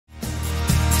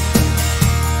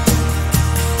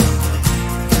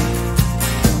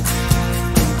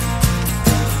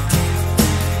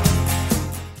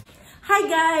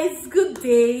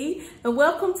day and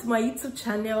welcome to my YouTube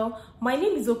channel. My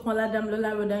name is Okmaladam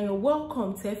Lola Roda and you're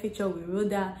welcome to FHL with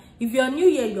Rhoda. If you're new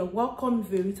here, you're welcome.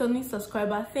 If you're a returning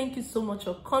subscriber, thank you so much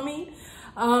for coming.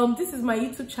 This is my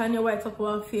YouTube channel where I talk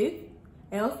about faith,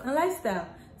 health and lifestyle.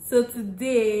 So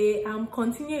today I'm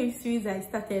continuing a series I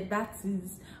started, that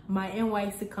is my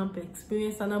NYSC Camp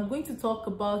Experience, and I'm going to talk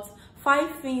about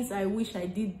 5 things I wish I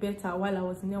did better while I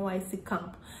was in NYSC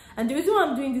camp. And the reason why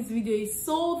I'm doing this video is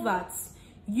so that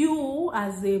you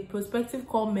as a prospective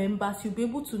core members, you'll be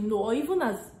able to know, or even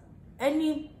as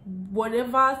any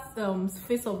whatever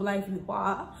phase of life you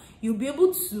are, you'll be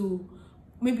able to,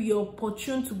 maybe you're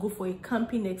opportune to go for a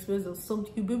camping experience or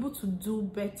something, you'll be able to do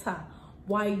better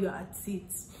while you're at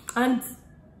it. And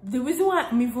the reason why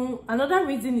another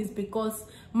reason is because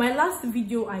my last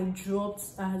video I dropped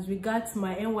as regards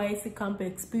my NYSC Camp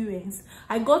Experience,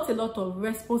 I got a lot of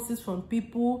responses from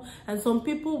people, and some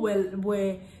people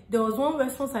were there was one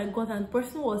response I got, and the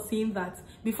person was saying that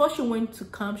before she went to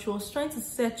camp, she was trying to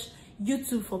search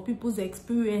YouTube for people's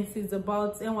experiences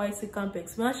about NYSC Camp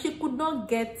Experience. She could not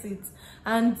get it,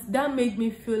 and that made me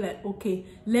feel like, okay,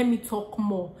 let me talk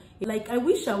more. Like, I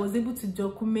wish I was able to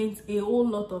document a whole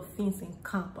lot of things in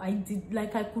camp. I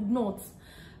could not.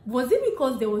 Was it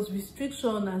because there was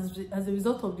restriction as a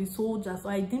result of the soldiers? So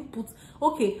I didn't put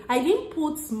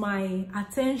my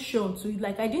attention to it.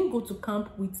 Like, I didn't go to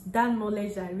camp with that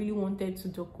knowledge that I really wanted to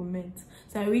document.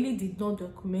 So I really did not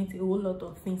document a whole lot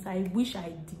of things. I wish I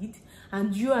did.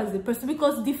 And you as a person,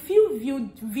 because the few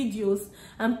viewed videos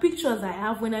and pictures I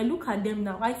have, when I look at them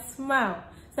now, I smile.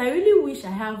 So I really wish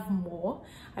I have more.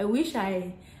 I wish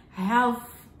I have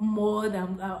more that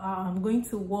I'm going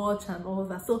to watch and all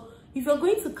that. So if you're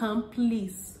going to camp,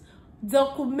 please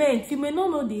document. You may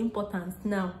not know the importance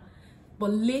now,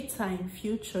 but later in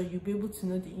future you'll be able to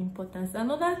know the importance.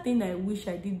 Another thing I wish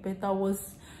I did better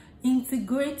was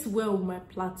integrate well with my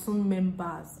platoon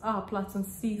members. Our platoon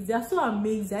 6, they are so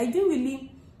amazing. I didn't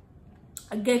really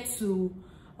get to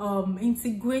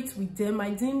integrate with them. I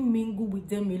didn't mingle with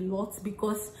them a lot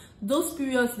because those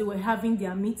periods they were having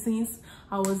their meetings,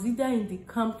 I was either in the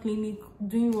camp clinic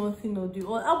doing one thing or the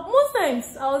other. Most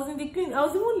times I was in the clinic. I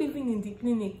was even living in the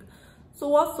clinic. So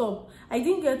what's up? I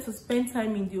didn't get to spend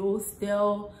time in the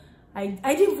hostel. I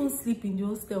didn't even sleep in the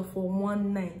hostel for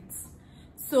one night.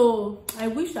 So I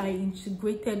wish I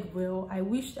integrated well. I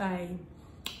wish I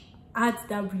had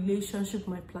that relationship with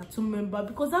my platoon member,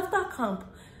 because after camp,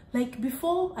 like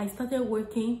before I started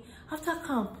working, after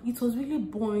camp, it was really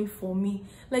boring for me.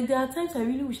 Like, there are times I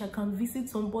really wish I can visit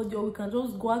somebody or we can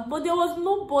just go out, but there was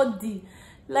nobody.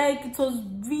 Like, it was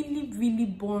really, really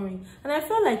boring. And I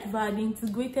felt like if I had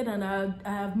integrated and I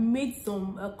have made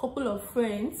a couple of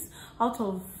friends out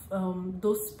of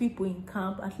those people in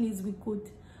camp, at least we could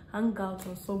hang out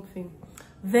or something.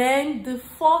 Then the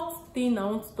 4th thing I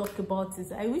want to talk about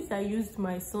is I wish I used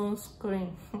my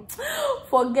sunscreen.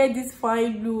 Forget this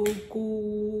fine look.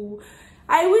 Ooh.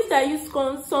 I wish I used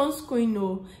sunscreen.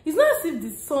 No, it's not as if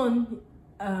the sun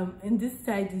in this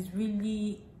side is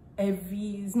really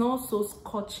heavy. It's not so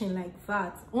scorching like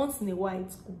that. Once in a while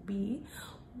it could be,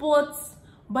 but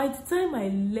by the time I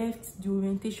left the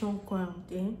orientation ground,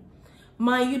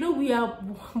 we are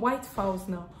white fowls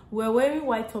now. We're wearing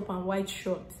white top and white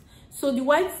shorts. So the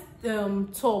white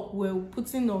top we're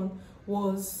putting on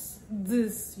was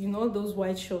this, those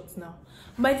white shorts now.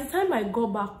 By the time I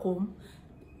got back home,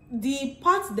 the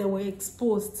parts that were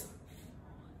exposed,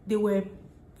 they were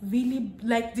really,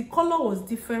 like, the color was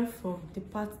different from the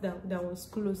part that was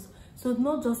closed. So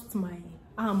not just my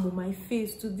arm or my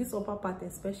face, to this upper part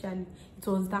especially, it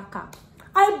was darker.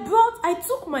 I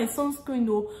took my sunscreen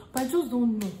though, but I just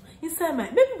don't know. Inside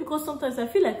maybe because sometimes I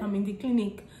feel like I'm in the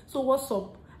clinic. So what's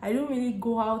up? I don't really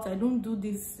go out. I don't do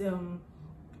this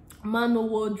manual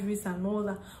wardries and all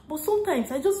that. But sometimes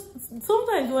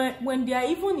when they are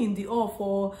even in the hall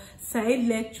for side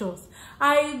lectures,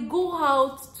 I go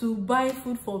out to buy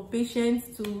food for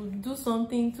patients, to do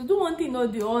one thing or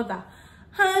the other.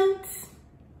 And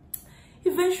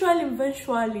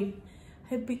eventually,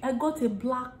 I got a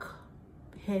black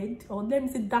head, or let me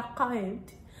say darker head,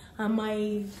 and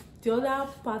the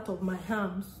other part of my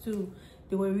arms too,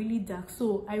 they were really dark.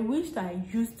 So I wished I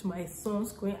used my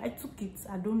sunscreen. I took it,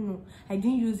 I don't know, I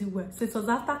didn't use it well. So it was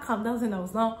after camp, that's when I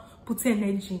was now putting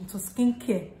energy into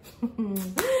skincare.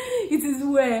 It is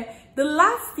where the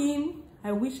last thing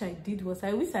I wish I did was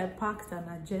I wish I packed an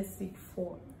analgesic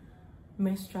for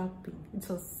menstrual pain. It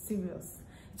was serious.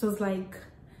 It was like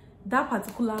that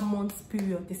particular month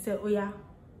period, they said, oh yeah,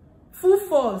 full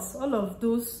force, all of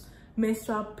those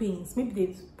menstrual pains, maybe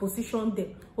they positioned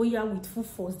them, oh yeah, with full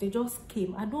force, they just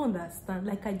came. I don't understand.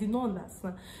 Like, I did not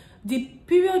understand. The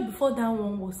period before that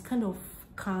one was kind of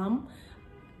calm.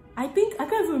 I think I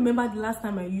can't even remember the last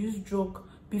time I used drug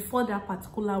before that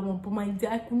particular one, but my dear,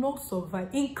 I could not survive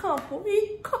in camp, in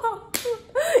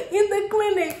the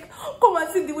clinic. Come and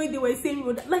see the way they were saying,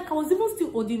 like I was even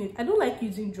still holding it. I don't like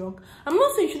using drug. I'm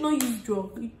not saying you should not use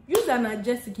drug. Use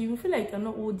analgesic if you feel like you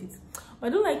cannot hold it. But I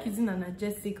don't like using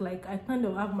analgesic. Like I kind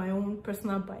of have my own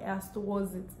personal bias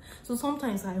towards it. So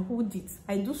sometimes I hold it.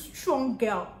 I do strong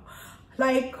girl.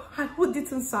 Like I hold it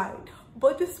inside.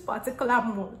 But this particular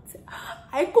month,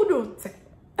 I could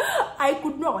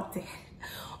not.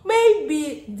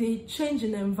 Maybe the change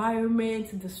in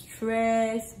environment, the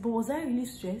stress. But was I really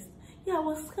stressed? Yeah, I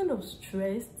was kind of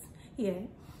stressed. Yeah.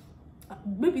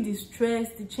 Maybe the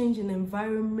stress, the change in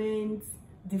environment,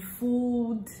 the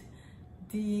food,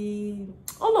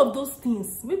 all of those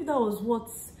things. Maybe that was what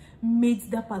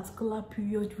made that particular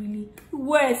period really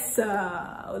worse.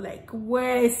 Like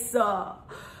worse.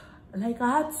 Like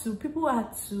people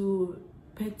had to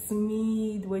pet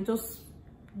me. They were just,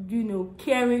 you know,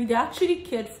 caring. They actually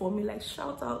cared for me. Like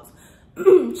shout out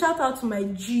to my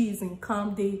G's in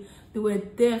camp. They were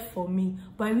there for me.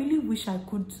 But I really wish I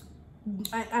could.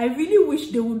 I really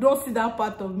wish they would not see that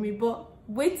part of me. But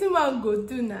waiting man go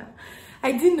do now.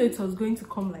 I didn't know it was going to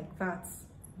come like that,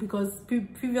 because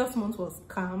previous month was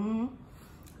calm.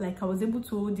 Like I was able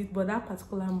to hold it, but that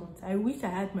particular month, I wish I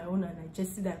had my own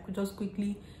analgesic that I could just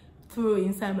quickly throw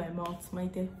inside my mouth. My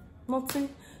dear, nothing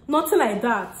like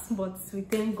that. But we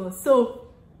thank God. So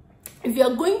if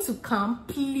you're going to camp,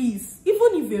 please,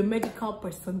 even if you're a medical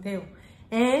personnel,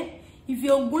 if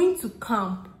you're going to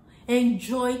camp,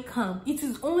 enjoy camp. It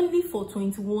is only for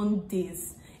 21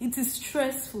 days. It is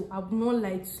stressful. I will not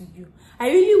lie to you. I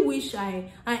really wish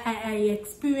I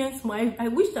experienced more. I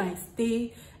wish I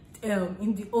stay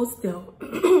in the hostel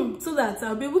so that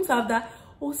I'll be able to have that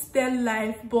hostel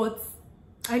life. But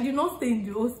I did not stay in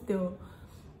the hostel.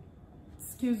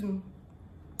 Excuse me.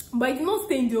 But I did not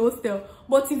stay in the hostel.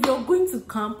 But if you're going to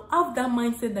camp, have that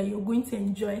mindset that you're going to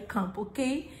enjoy camp,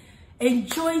 okay?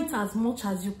 Enjoy it as much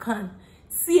as you can.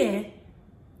 See,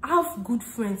 have good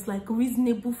friends, like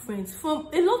reasonable friends. From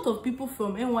a lot of people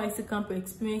from NYSC Camp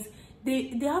Experience,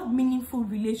 they have meaningful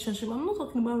relationship. I'm not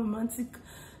talking about romantic.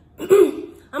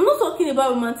 I'm not talking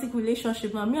about romantic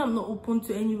relationship. I mean, I'm not open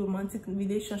to any romantic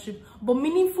relationship, but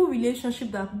meaningful relationship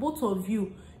that both of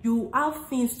you have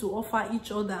things to offer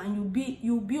each other, and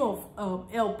you'll be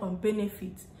of help and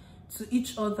benefit to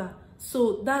each other.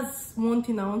 So that's one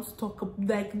thing I want to talk about.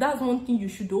 Like that's one thing you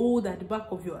should hold at the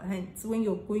back of your hands when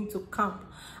you're going to camp.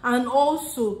 And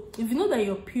also, if you know that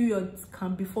your period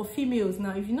can be, for females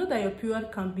now, if you know that your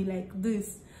period can be like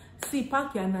this, see,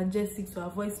 pack your analgesics to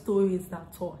avoid stories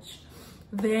that touch.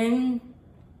 Then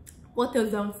what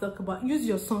else I want to talk about? Use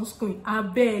your sunscreen. I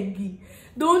beg you.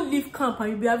 Don't leave camp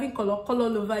and you'll be having color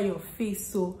all over your face.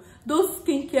 So those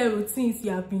skincare routines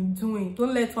you have been doing,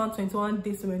 don't let 121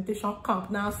 days orientation camp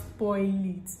now spoil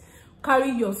it.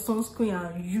 Carry your sunscreen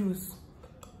and use.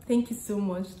 Thank you so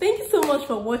much. Thank you so much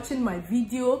for watching my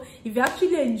video. If you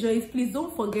actually enjoyed it, please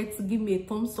don't forget to give me a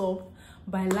thumbs up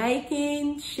by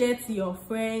liking, share to your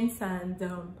friends, and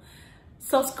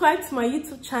subscribe to my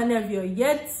YouTube channel if you're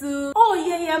yet to. Oh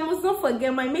yeah, I must not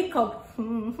forget my makeup.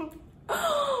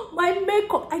 My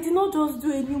makeup, I did not just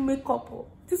do a new makeup.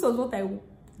 This was what I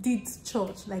did to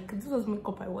church. Like this was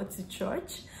makeup I wore to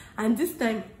church, and this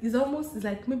time it's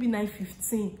like maybe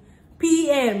 9:15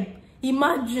 p.m.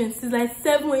 Imagine, it's like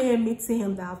 7 a.m. 8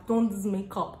 a.m. that I've done this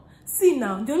makeup. See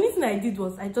now, the only thing I did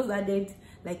was I just added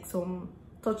like some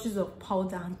touches of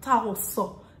powder and towel.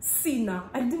 So see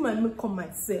now, I did my makeup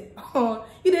myself.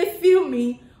 You don't feel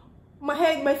me?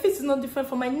 My face is not different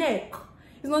from my neck.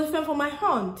 It's not different from my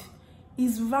hand.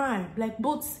 It's rhyme. Like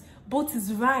both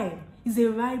is rhyme. It's a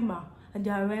rhymer and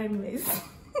they are rhymers.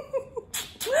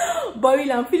 But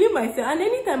really, I'm feeling myself. And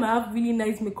anytime I have really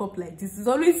nice makeup like this, it's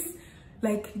always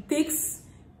like it takes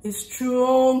a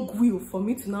strong will for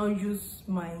me to now use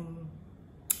my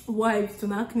wipes to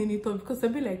now clean it up, because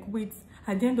I'll be like, wait,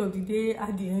 at the end of the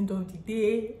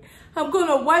day, I'm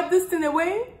gonna wipe this thing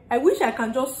away. I wish I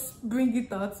can just bring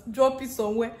it out, drop it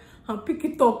somewhere, and pick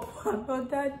it up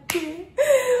another day.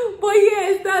 But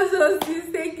yes, that's just this.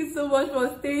 Thank you so much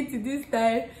for staying to this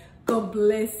time. God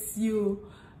bless you.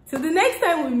 Till the next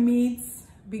time we meet,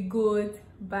 be good.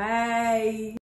 Bye.